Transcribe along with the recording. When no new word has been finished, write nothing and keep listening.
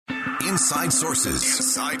Inside Sources.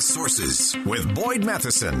 Inside Sources with Boyd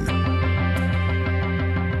Matheson.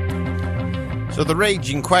 So the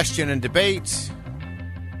raging question and debate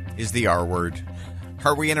is the R word.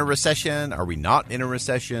 Are we in a recession? Are we not in a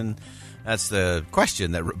recession? That's the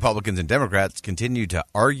question that Republicans and Democrats continue to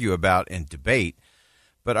argue about and debate.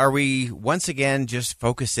 But are we once again just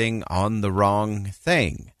focusing on the wrong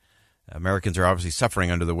thing? Americans are obviously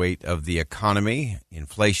suffering under the weight of the economy,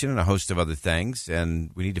 inflation, and a host of other things,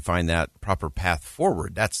 and we need to find that proper path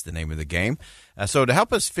forward. That's the name of the game. So to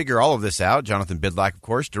help us figure all of this out, Jonathan Bydlak, of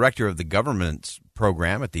course, director of the government's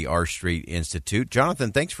program at the R Street Institute.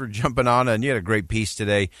 Jonathan, thanks for jumping on, and you had a great piece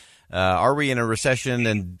today. Are we in a recession,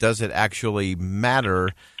 and does it actually matter?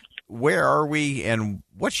 Where are we, and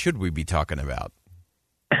what should we be talking about?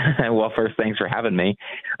 Well, first, thanks for having me.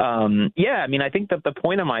 I think that the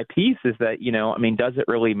point of my piece is that, does it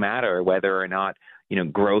really matter whether or not,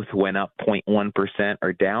 growth went up 0.1%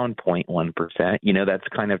 or down 0.1%? That's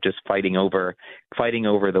kind of just fighting over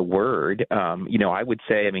the word. I would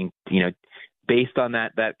say, based on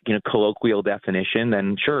that colloquial definition,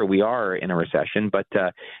 then sure, we are in a recession, but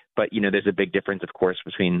there's a big difference, of course,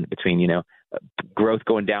 between growth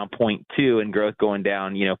going down 0.2 and growth going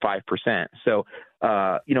down 5%. So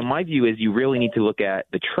my view is you really need to look at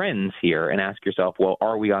the trends here and ask yourself, well,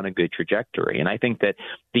 are we on a good trajectory? And I think that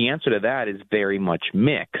the answer to that is very much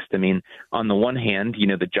mixed. On the one hand,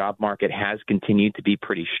 the job market has continued to be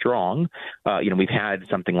pretty strong. We've had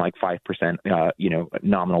something like 5%,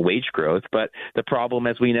 nominal wage growth. But the problem,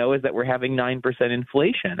 as we know, is that we're having 9%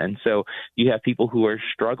 inflation. And so you have people who are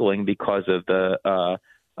struggling because of the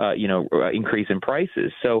increase in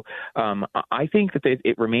prices. So I think that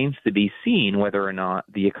it remains to be seen whether or not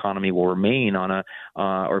the economy will remain on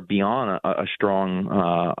or beyond a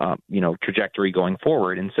strong trajectory going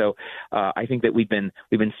forward. And so I think that we've been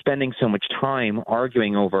spending so much time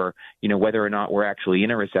arguing over whether or not we're actually in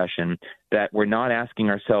a recession that we're not asking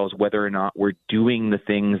ourselves whether or not we're doing the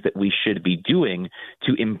things that we should be doing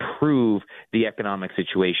to improve the economic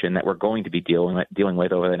situation that we're going to be dealing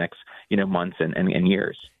with over the next months and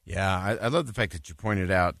years. Yeah, I love the fact that you pointed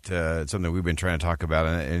out something we've been trying to talk about,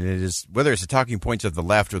 and it is whether it's the talking points of the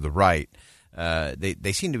left or the right.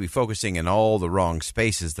 They seem to be focusing in all the wrong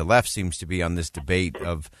spaces. The left seems to be on this debate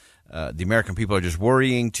of the American people are just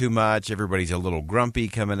worrying too much. Everybody's a little grumpy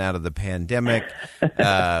coming out of the pandemic,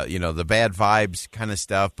 the bad vibes kind of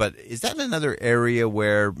stuff. But is that another area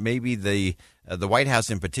where maybe the White House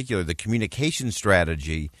in particular, the communication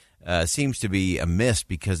strategy seems to be amiss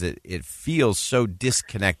because it feels so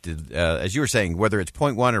disconnected? As you were saying, whether it's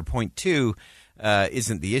 0.1 or 0.2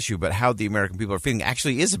 isn't the issue, but how the American people are feeling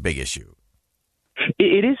actually is a big issue.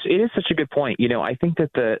 It is such a good point. I think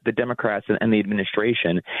that the Democrats and the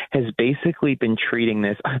administration has basically been treating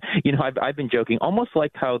this, I've been joking, almost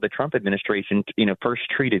like how the Trump administration, first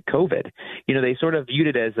treated COVID. They sort of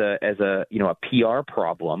viewed it as a PR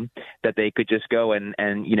problem that they could just go and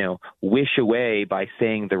wish away by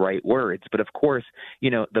saying the right words. But of course,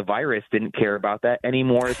 the virus didn't care about that any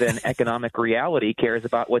more than economic reality cares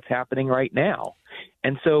about what's happening right now.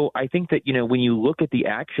 And so I think that, when you look at the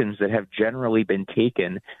actions that have generally been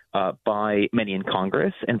taken by many in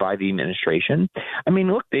Congress and by the administration,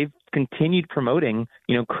 look, they've continued promoting,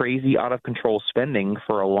 crazy out of control spending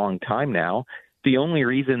for a long time now. The only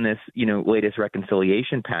reason this, latest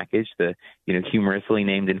reconciliation package, the, humorously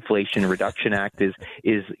named Inflation Reduction Act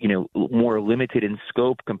is more limited in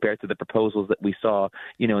scope compared to the proposals that we saw,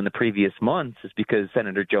 in the previous months is because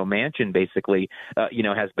Senator Joe Manchin basically,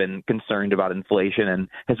 has been concerned about inflation and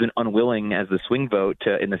has been unwilling as the swing vote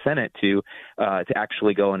in the Senate to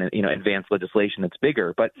actually go and, advance legislation that's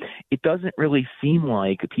bigger. But it doesn't really seem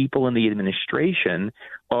like people in the administration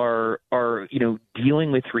are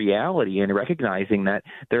dealing with reality and recognizing that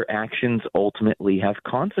their actions ultimately have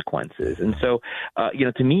consequences. And so,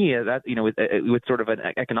 to me, that, with sort of an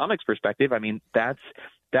economics perspective,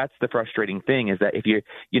 that's the frustrating thing is that if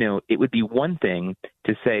it would be one thing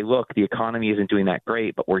to say, look, the economy isn't doing that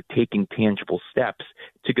great, but we're taking tangible steps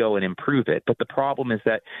to go and improve it. But the problem is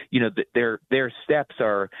that, their steps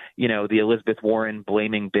are, the Elizabeth Warren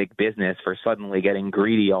blaming big business for suddenly getting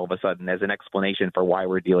greedy all of a sudden as an explanation for why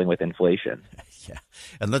we're dealing with inflation. Yeah.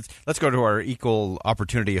 And let's go to our equal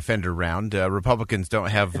opportunity offender round. Republicans don't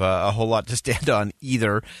have a whole lot to stand on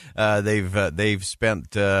either. They've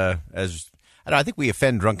spent I think we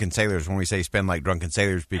offend drunken sailors when we say spend like drunken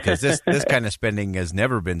sailors because this kind of spending has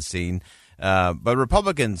never been seen. But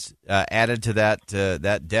Republicans added to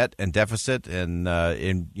that debt and deficit, and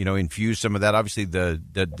infused some of that. Obviously,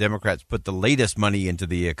 the Democrats put the latest money into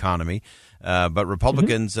the economy, but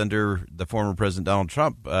Republicans under the former President Donald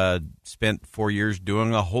Trump spent 4 years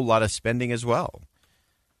doing a whole lot of spending as well.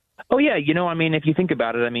 Oh, yeah. If you think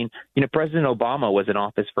about it, President Obama was in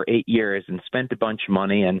office for 8 years and spent a bunch of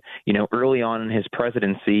money. And, early on in his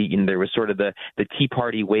presidency, there was sort of the Tea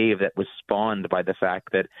Party wave that was spawned by the fact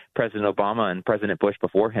that President Obama and President Bush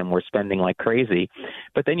before him were spending like crazy.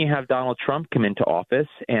 But then you have Donald Trump come into office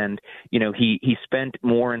and, he spent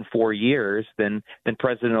more in 4 years than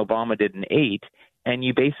President Obama did in 8. And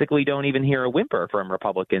you basically don't even hear a whimper from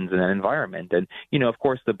Republicans in that environment. And, of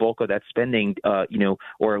course, the bulk of that spending,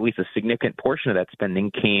 or at least a significant portion of that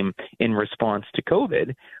spending came in response to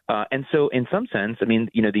COVID. And so in some sense,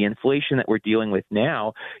 the inflation that we're dealing with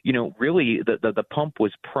now, really the pump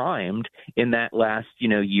was primed in that last,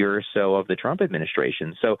 year or so of the Trump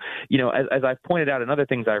administration. So, as I've pointed out in other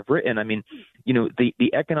things I've written,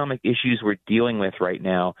 the economic issues we're dealing with right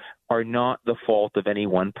now are not the fault of any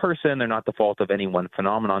one person. They're not the fault of any one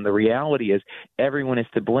phenomenon. The reality is everyone is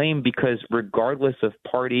to blame because regardless of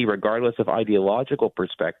party, regardless of ideological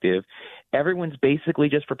perspective, everyone's basically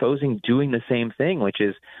just proposing doing the same thing, which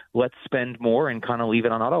is let's spend more and kind of leave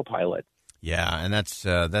it on autopilot. Yeah, and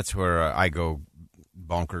that's where I go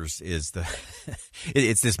bonkers is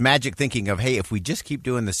it's this magic thinking of, hey, if we just keep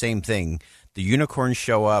doing the same thing, the unicorns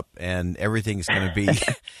show up and everything's going to be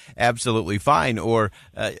absolutely fine. Or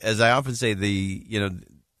as I often say,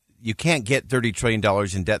 you can't get $30 trillion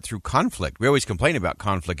in debt through conflict. We always complain about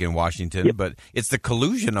conflict in Washington, yep. But it's the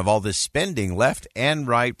collusion of all this spending, left and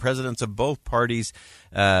right, presidents of both parties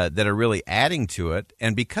that are really adding to it.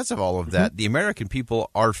 And because of all of that, the American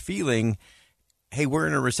people are feeling, hey, we're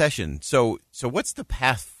in a recession. So what's the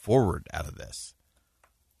path forward out of this?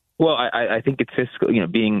 Well, I think it's fiscal,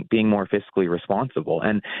 being more fiscally responsible.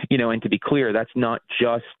 And, and to be clear, that's not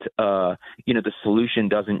just, the solution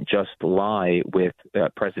doesn't just lie with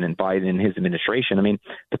President Biden and his administration.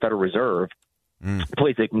 The Federal Reserve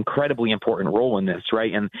plays an incredibly important role in this,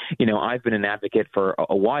 right? And I've been an advocate for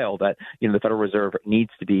a while that the Federal Reserve needs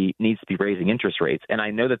to be raising interest rates, and I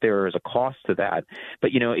know that there is a cost to that.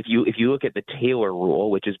 But if you look at the Taylor rule,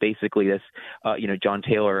 which is basically this, John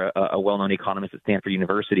Taylor, a well-known economist at Stanford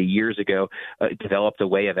University years ago, developed a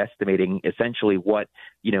way of estimating essentially what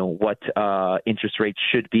interest rates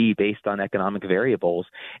should be based on economic variables,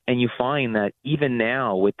 and you find that even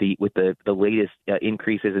now with the latest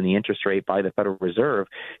increases in the interest rate by the Federal Reserve,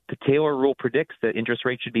 the Taylor rule predicts that interest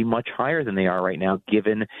rates should be much higher than they are right now,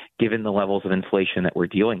 given the levels of inflation that we're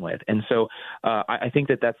dealing with. And so I think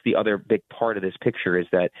that's the other big part of this picture is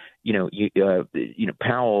that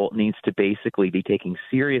Powell needs to basically be taking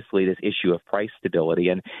seriously this issue of price stability.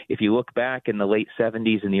 And if you look back in the late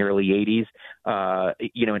 70s and the early 80s,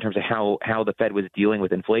 in terms of how the Fed was dealing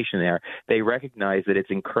with inflation there, they recognized that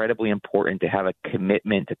it's incredibly important to have a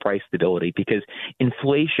commitment to price stability because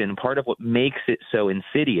inflation, part of what makes it so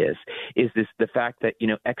insidious is the fact that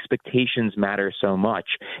expectations matter so much,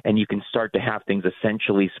 and you can start to have things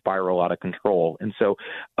essentially spiral out of control. And so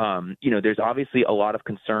there's obviously a lot of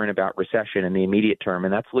concern about recession in the immediate term,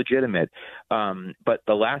 and that's legitimate. But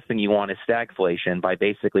the last thing you want is stagflation by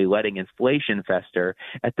basically letting inflation fester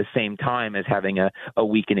at the same time as having a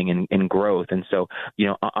weakening in growth. And so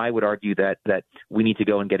I would argue that we need to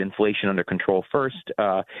go and get inflation under control first,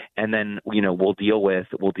 and then we'll deal with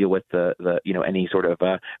the any sort of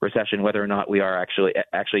recession, whether or not we are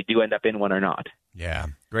actually do end up in one or not. Yeah.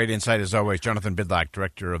 Great insight as always. Jonathan Bydlak,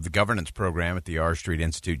 Director of the Governance Program at the R Street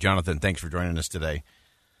Institute. Jonathan, thanks for joining us today.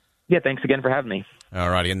 Yeah, thanks again for having me. All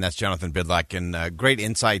righty, and that's Jonathan Bydlak, and great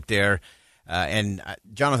insight there. And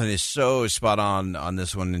Jonathan is so spot on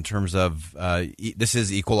this one in terms of this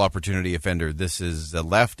is equal opportunity offender. This is the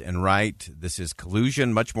left and right. This is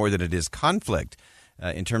collusion much more than it is conflict.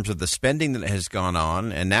 In terms of the spending that has gone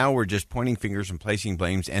on, and now we're just pointing fingers and placing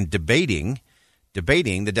blames and debating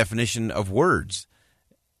the definition of words,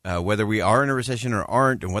 whether we are in a recession or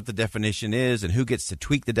aren't, and what the definition is, and who gets to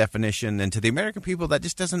tweak the definition. And to the American people, that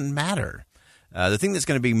just doesn't matter. The thing that's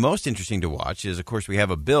going to be most interesting to watch is, of course, we have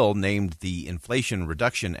a bill named the Inflation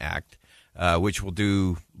Reduction Act, which will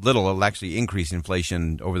do little. It'll actually increase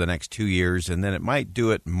inflation over the next 2 years, and then it might do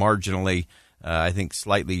it marginally, I think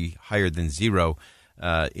slightly higher than zero.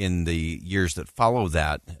 In the years that follow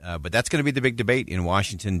that. But that's going to be the big debate in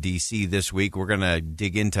Washington, D.C. this week. We're going to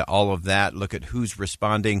dig into all of that, look at who's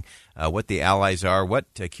responding, what the allies are,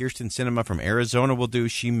 what Kyrsten Sinema from Arizona will do.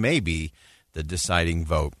 She may be the deciding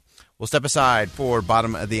vote. We'll step aside for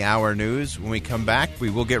bottom of the hour news. When we come back, we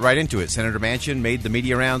will get right into it. Senator Manchin made the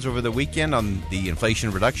media rounds over the weekend on the Inflation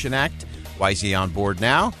Reduction Act. Why is he on board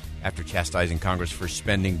now after chastising Congress for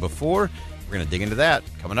spending before? We're going to dig into that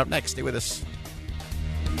coming up next. Stay with us.